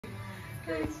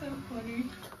That's so funny.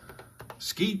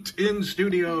 Skeet in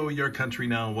studio, your country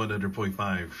now 100.5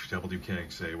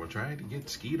 WKXA. We're trying to get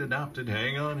Skeet adopted.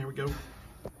 Hang on, here we go.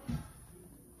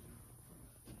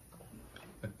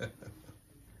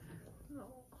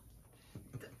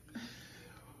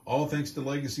 All thanks to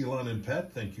Legacy Lawn and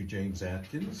Pet. Thank you, James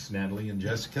Atkins, Natalie and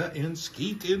Jessica, and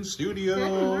Skeet in studio.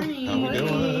 Good morning. How we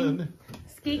doing?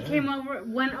 Skeet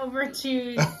went over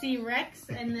to see Rex,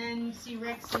 and then see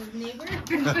Rex's neighbor.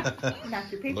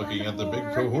 Looking at the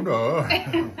big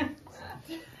kahuna.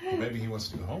 Maybe he wants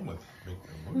to go home with Big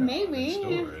Kahuna. Maybe.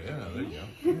 Yeah, there you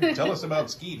go. Tell us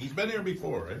about Skeet. He's been here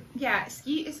before, right? Yeah,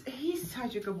 he's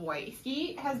such a good boy.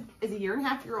 Skeet is a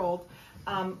 1.5-year-old.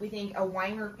 We think a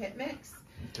Weimar pit mix.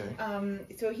 Okay.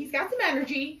 So he's got some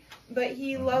energy, but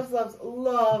he loves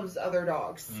other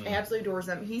dogs. Absolutely adores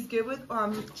them. He's good with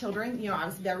children. You know,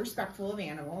 obviously they're respectful of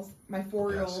animals. My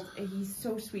 4-year-old, he's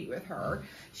so sweet with her.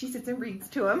 She sits and reads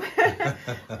to him,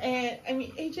 and I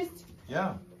mean, it just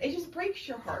breaks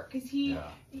your heart because he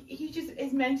just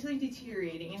is mentally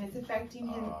deteriorating, and it's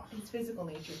affecting his physical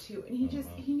nature too. And he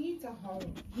needs a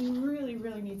home. He really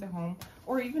needs a home,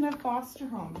 or even a foster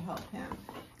home to help him.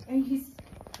 And he's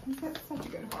got such a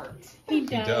good heart. He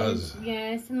does.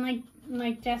 Yes, and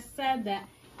like Jess said, that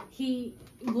he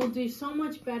will do so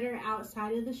much better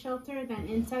outside of the shelter than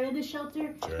inside of the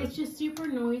shelter. Sure. It's just super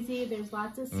noisy. There's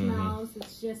lots of smells.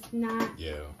 It's just not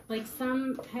like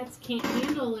some pets can't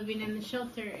handle living in the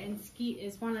shelter, and Skeet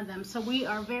is one of them. So we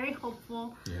are very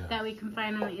hopeful that we can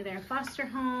find him either a foster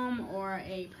home or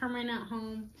a permanent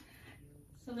home,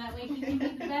 so that way he can be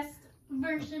the best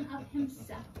version of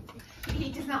himself.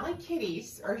 He does not like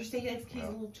kitties, or just say he likes kitties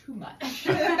a little too much.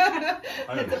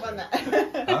 That's up on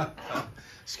that.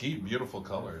 Skeet, beautiful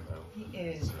color though. He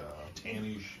is. It's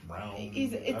tannish brown.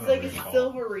 It's like a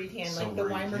silvery tan, like the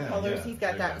Weimar colors. He's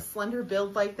got that slender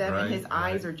build like them, and his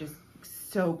eyes are just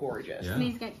so gorgeous. And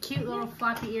he's got cute little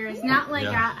floppy ears. Not like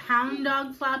a hound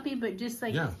dog floppy, but just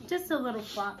like just a little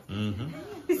flop.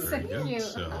 He's so cute.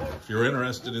 So if you're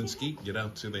interested in Skeet, get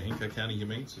out to the Hinkle County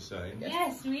Humane Society.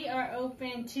 Yes, we are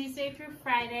open Tuesday through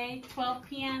Friday, 12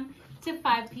 p.m. to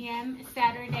 5 p.m.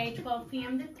 Saturday, 12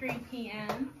 p.m. to 3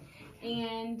 p.m.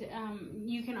 And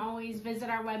you can always visit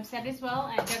our website as well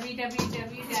at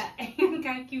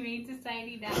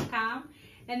www.hancockhumanesociety.com.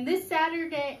 And this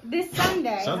Sunday, this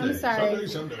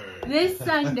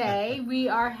Sunday, we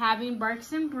are having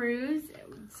Barks and Brews,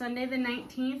 Sunday the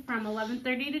 19th from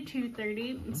 11:30 to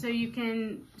 2:30. So you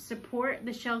can support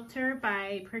the shelter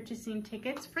by purchasing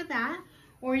tickets for that.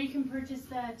 Or you can purchase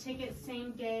the tickets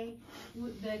same day.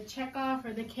 The checkoff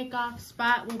or the kickoff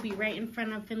spot will be right in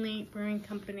front of Finley Brewing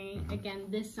Company again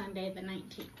this Sunday, the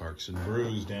 19th. Barks and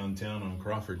Brews downtown on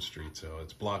Crawford Street, so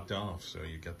it's blocked off, so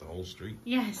you got the whole street.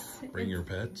 Yes. Bring your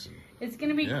pets. It's going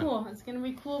to be cool. It's going to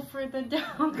be cool for the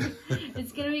dogs.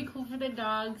 It's going to be cool for the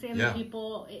dogs and the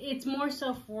people. It's more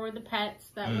so for the pets.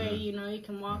 That way, you know, you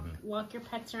can walk your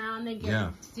pets around. They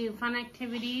get to do fun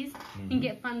activities and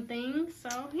get fun things.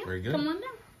 So, very good. Come on down.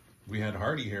 We had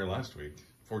Hardy here last week,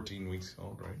 14 weeks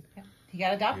old, right? Yeah. He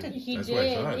got adopted. He That's did. what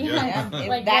I thought.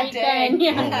 Like that day.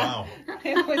 Then, Oh, wow.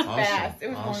 It was fast. It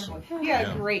was awesome. wonderful. He had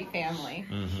a great family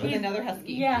with another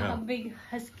husky. Yeah, a big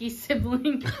husky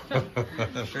sibling.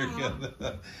 Very good.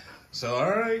 So,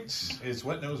 all right. It's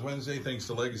Wet Nose Wednesday. Thanks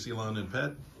to Legacy Lawn and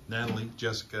Pet, Natalie,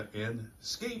 Jessica, and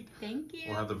Skeet. Thank you.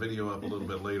 We'll have the video up a little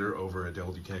bit later over at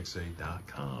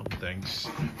LDKXA.com. Thanks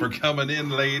for coming in,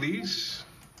 ladies.